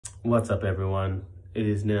What's up, everyone? It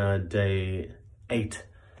is now day 8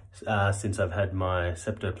 since I've had my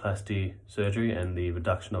septoplasty surgery and the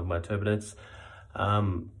reduction of my turbinates.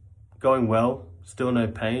 Going well, still no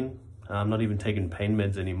pain. I'm not even taking pain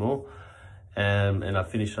meds anymore. And I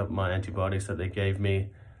finished up my antibiotics that they gave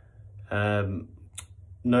me.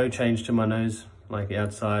 No change to my nose, like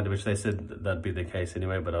outside, which they said that'd be the case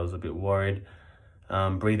anyway, but I was a bit worried.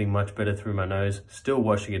 Breathing much better through my nose, still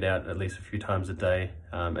washing it out at least a few times a day,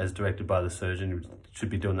 as directed by the surgeon. Should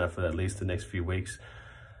be doing that for at least the next few weeks.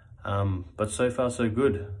 But so far so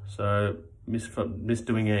good. So missed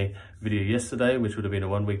doing a video yesterday, which would have been a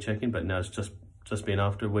 1 week check-in, but now it's just been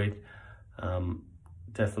after a week.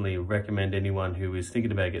 Definitely recommend anyone who is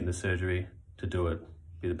thinking about getting the surgery to do it.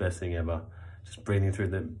 Be the best thing ever. Just breathing through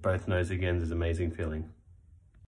both nose again is an amazing feeling.